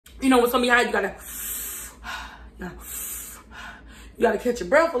You know, when somebody high, you gotta, you gotta catch your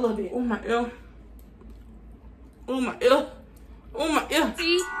breath a little bit. Oh my ear. Oh my ear. Oh my ear.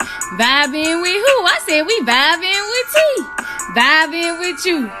 Vibing with who? I said we vibing with T. Vibing with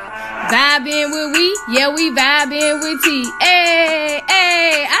you. Vibing with we. Yeah, we vibing with T. Hey,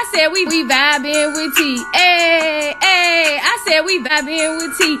 hey. I said we vibing with T. Hey, hey. I said we vibing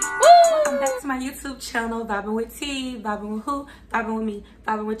with T. Woo! Welcome back to my YouTube channel, Vibing with T. Vibing with who? Vibing with me.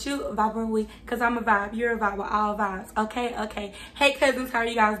 Vibing with you. Vibing with we. Because I'm a vibe. You're a vibe with all vibes. Okay? Okay. Hey, cousins. How are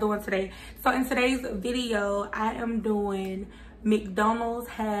you guys doing today? So, in today's video, I am doing McDonald's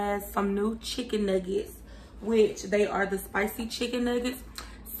has some new chicken nuggets, which they are the spicy chicken nuggets.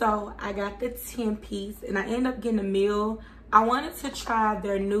 So I got the 10-piece and I ended up getting a meal. I wanted to try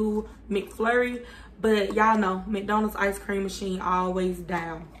their new McFlurry, but y'all know McDonald's ice cream machine always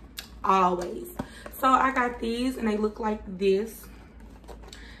down, always. So I got these and they look like this.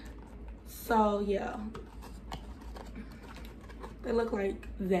 So yeah, they look like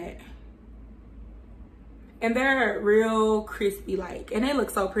that. And they're real crispy, like, and they look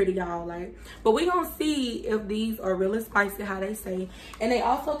so pretty, y'all, like. But we gonna see if these are really spicy, how they say. And they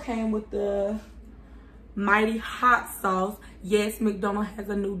also came with the Mighty Hot Sauce. Yes, McDonald's has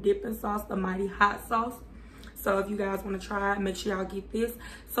a new dipping sauce, the Mighty Hot Sauce. So if you guys wanna try it, make sure y'all get this.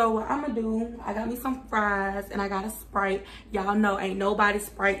 So what I'm gonna do, I got me some fries and I got a Sprite. Y'all know ain't nobody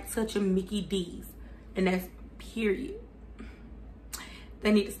Sprite touching Mickey D's. And that's period.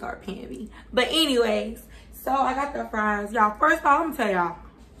 They need to start paying me. But anyways, so I got the fries. Y'all, first of all, I'm gonna tell y'all,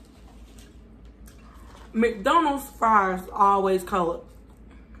 McDonald's fries always cold.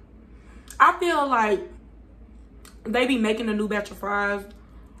 I feel like they be making a new batch of fries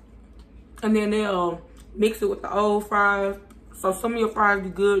and then they'll mix it with the old fries. So some of your fries be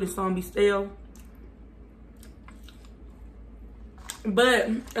good and some be stale. But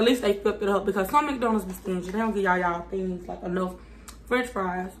at least they flip it up, because some McDonald's be stingy. They don't give y'all things like enough French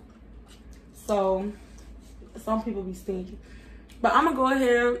fries. So some people be stingy. But I'm gonna go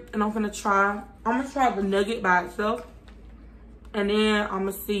ahead and I'm gonna try the nugget by itself. And then I'm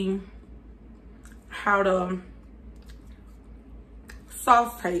gonna see how the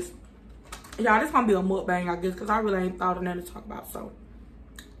sauce tastes. Y'all, this gonna be a mukbang, I guess, because I really ain't thought of nothing to talk about. So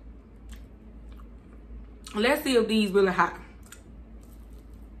let's see if these really hot.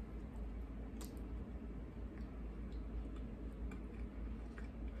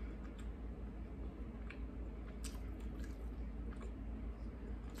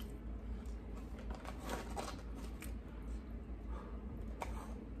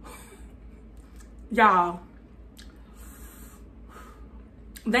 Y'all,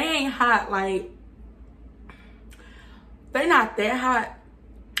 they ain't hot, like, they not that hot,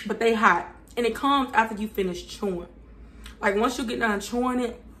 but they hot. And it comes after you finish chewing. Like, once you get done chewing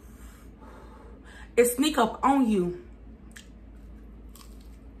it, it sneak up on you.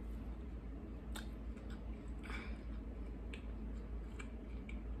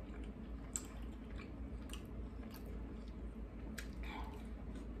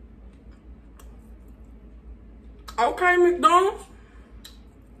 Okay, McDonald's.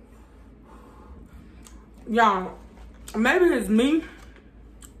 Y'all, maybe it's me,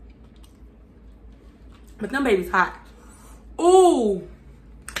 but them babies hot. Ooh.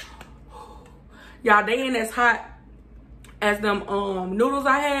 Y'all, they ain't as hot as them noodles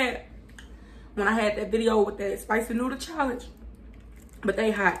I had when I had that video with that spicy noodle challenge. But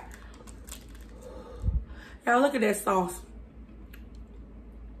they hot. Y'all, look at that sauce.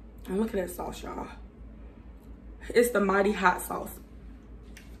 And look at that sauce, y'all. It's the Mighty Hot Sauce.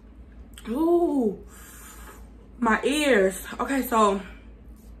 Ooh, my ears. Okay, so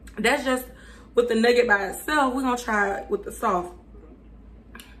that's just with the nugget by itself. We're gonna try it with the sauce,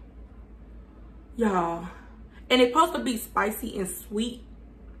 y'all. And it's supposed to be spicy and sweet.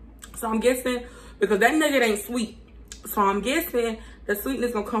 So I'm guessing, because that nugget ain't sweet, so I'm guessing the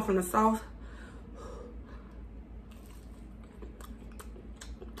sweetness gonna come from the sauce.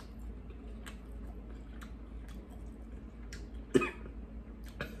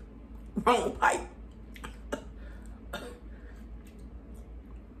 Wrong pipe.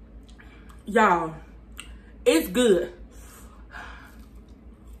 Y'all, it's good.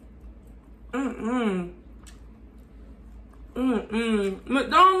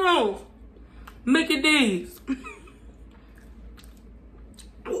 McDonald's, Mickey D's.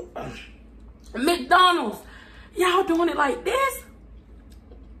 McDonald's, y'all doing it like this?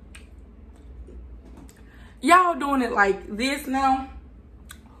 Y'all doing it like this now?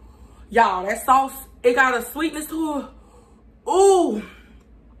 Y'all, that sauce, it got a sweetness to it. Ooh.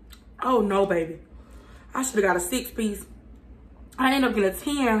 Oh no, baby. I should have got a 6-piece. I ended up getting a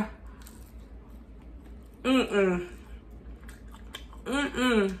 10.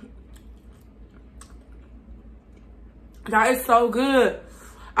 Y'all, it's so good.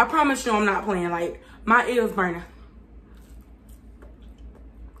 I promise you I'm not playing. Like, my ears burning.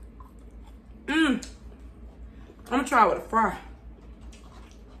 I'm gonna try it with a fry.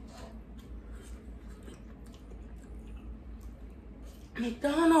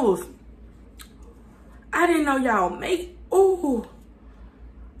 McDonald's. I didn't know y'all make, ooh.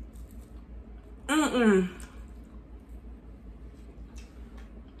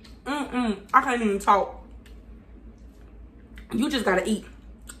 I can't even talk. You just gotta eat.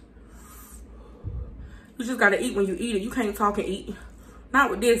 You just gotta eat when you eat it. You can't talk and eat.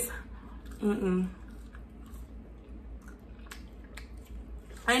 Not with this. Ain't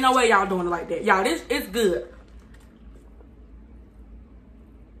no way y'all doing it like that. Y'all, this it's good.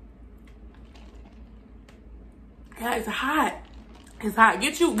 Yeah, it's hot. It's hot.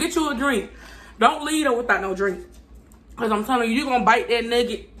 Get you a drink. Don't leave her without no drink. Cause I'm telling you, you're gonna bite that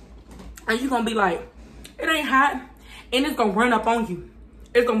nugget and you're gonna be like, it ain't hot. And it's gonna run up on you.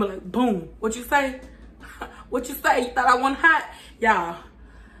 It's gonna be like, boom. What you say? What you say? You thought I wasn't hot? Y'all.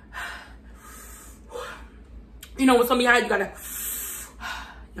 You know, when somebody hot, you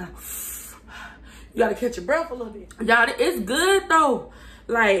gotta catch your breath a little bit. Y'all, it's good though.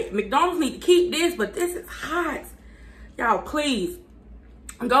 Like, McDonald's need to keep this, but this is hot. Y'all, please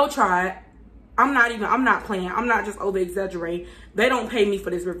go try it. I'm not playing. I'm not just over exaggerating. They don't pay me for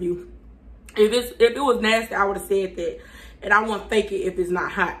this review. If it was nasty, I would have said that. And I won't fake it if it's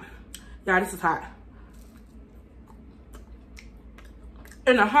not hot. Y'all, this is hot.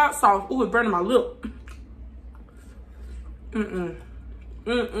 And the hot sauce, ooh, it's burning my lip. And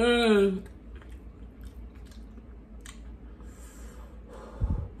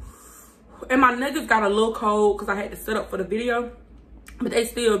my nuggets got a little cold because I had to set up for the video. But they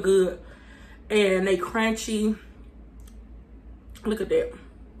still good. And they crunchy. Look at that.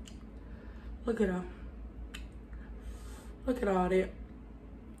 Look at them. Look at all that.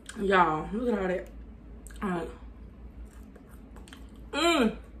 Y'all, look at all that. All right.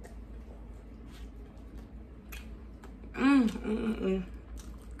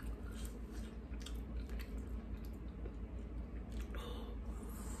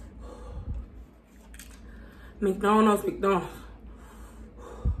 McDonald's.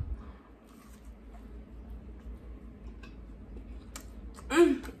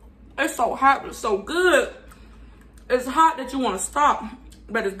 It's so hot, but it's so good. It's hot that you want to stop,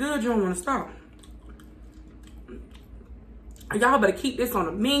 but it's good you don't want to stop. Y'all better keep this on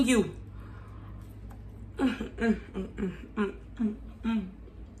the menu.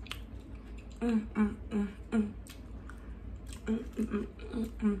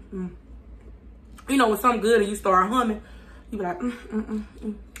 You know, when something good and you start humming, you be like,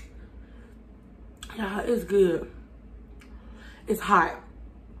 Yeah, it's good. It's hot.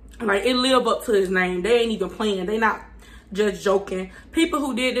 Like, it live up to its name. They ain't even playing. They not just joking. People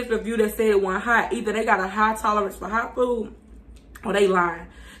who did this review that said it wasn't hot, either they got a high tolerance for hot food or they lying.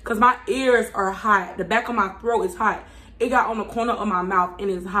 Because my ears are hot. The back of my throat is hot. It got on the corner of my mouth and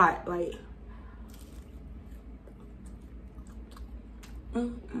it's hot. Like,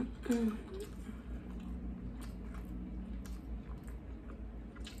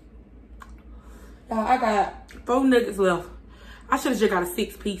 I got 4 nuggets left. I should have just got a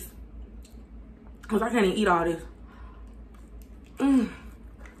 6-piece. Because I can't even eat all this.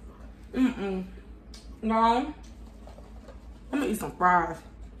 No. I'm going to eat some fries.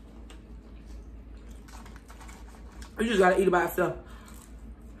 You just got to eat it by itself.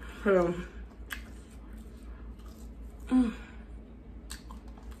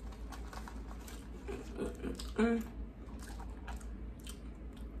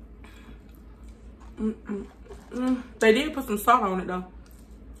 They did put some salt on it though.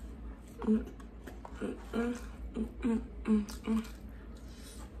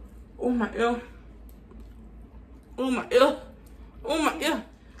 Oh my ear. Oh my ear. Oh my ear.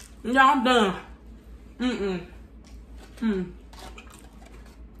 Y'all, I'm done.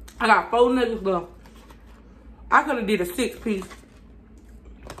 I got 4 nuggets left. I could have did a 6-piece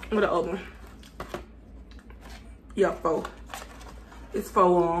with the other one. Yeah, 4. It's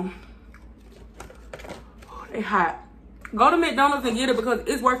 4 on. They hot. Go to McDonald's and get it because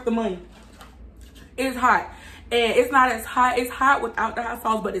it's worth the money. It's hot. And it's not as hot. It's hot without the hot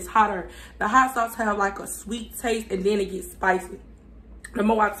sauce, but it's hotter. The hot sauce have like a sweet taste and then it gets spicy. The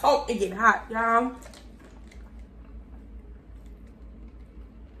more I talk, it get hot, y'all.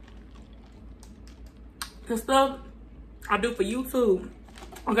 The stuff I do for YouTube.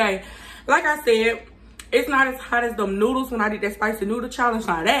 Okay. Like I said, It's not as hot as them noodles when I did that spicy noodle challenge.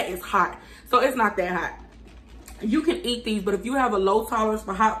 Now that is hot. So it's not that hot. You can eat these, but if you have a low tolerance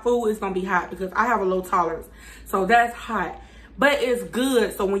for hot food, it's gonna be hot because I have a low tolerance. So that's hot. But it's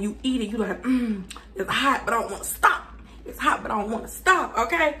good. So when you eat it, you're like, it's hot, but I don't want to stop. It's hot, but I don't want to stop,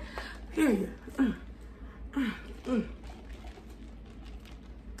 okay? Here.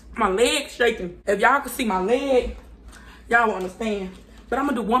 My leg's shaking. If y'all can see my leg, y'all will understand. But I'm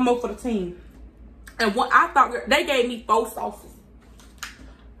gonna do one more for the team. And what I thought, they gave me 4 sauces.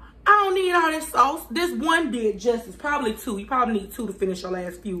 I don't need all this sauce. This one did justice. Probably 2. You probably need 2 to finish your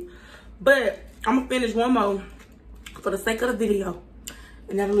last few. But I'm going to finish one more for the sake of the video.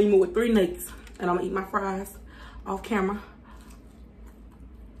 And that'll leave me with 3 nuggets. And I'm going to eat my fries off camera.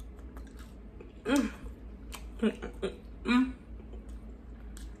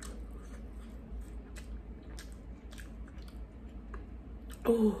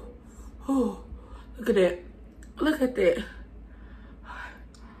 Oh, look at that. Look at that.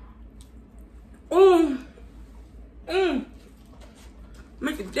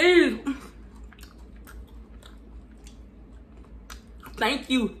 Make it deal. Thank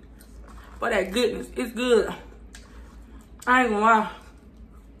you for that goodness. It's good. I ain't gonna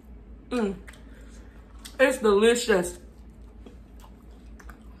lie. It's delicious.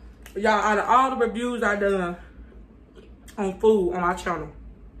 Y'all, out of all the reviews I done on food on my channel.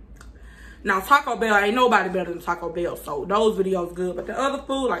 Now, Taco Bell, ain't nobody better than Taco Bell. So, those videos good. But the other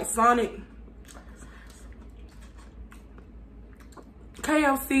food, like Sonic,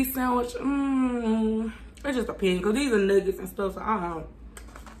 KFC sandwich, it just depends. Because these are nuggets and stuff, so I don't know.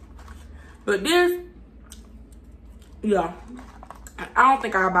 But this, yeah, I don't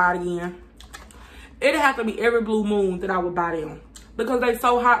think I'll buy it again. It'd have to be every blue moon that I would buy them. Because they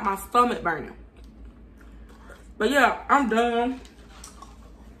so hot, my stomach burning. But yeah, I'm done.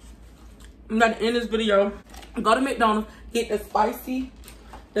 I'm about to end this video. Go to McDonald's, get the spicy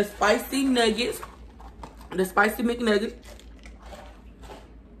nuggets, the spicy McNuggets,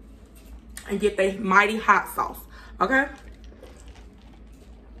 and get the mighty hot sauce, okay?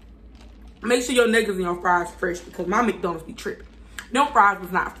 Make sure your nuggets and your fries fresh because my McDonald's be tripping. Them fries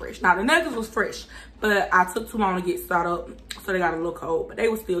was not fresh. Now, the nuggets was fresh, but I took too long to get started up, so they got a little cold, but they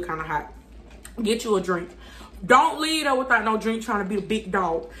were still kind of hot. Get you a drink. Don't leave there without no drink trying to be the big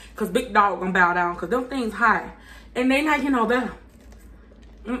dog, because big dog gonna bow down, because them things hot, and they not getting no better.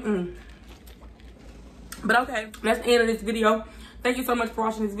 But okay, that's the end of this video. Thank you so much for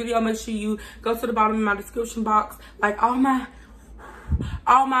watching this video. Make sure you go to the bottom of my description box, like all my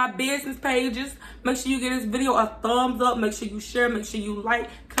business pages. Make sure you give this video a thumbs up. Make sure you share. Make sure you like,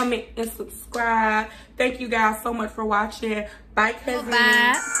 comment, and subscribe. Thank you guys so much for watching. Bye, cousin.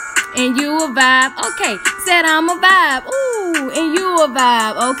 And you a vibe. Okay, said I'm a vibe. Ooh, and you a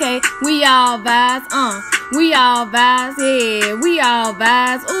vibe. Okay, we all vibes. We all vibes. Yeah, we all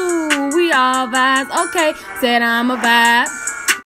vibes. Ooh, we all vibes. Okay, said I'm a vibe.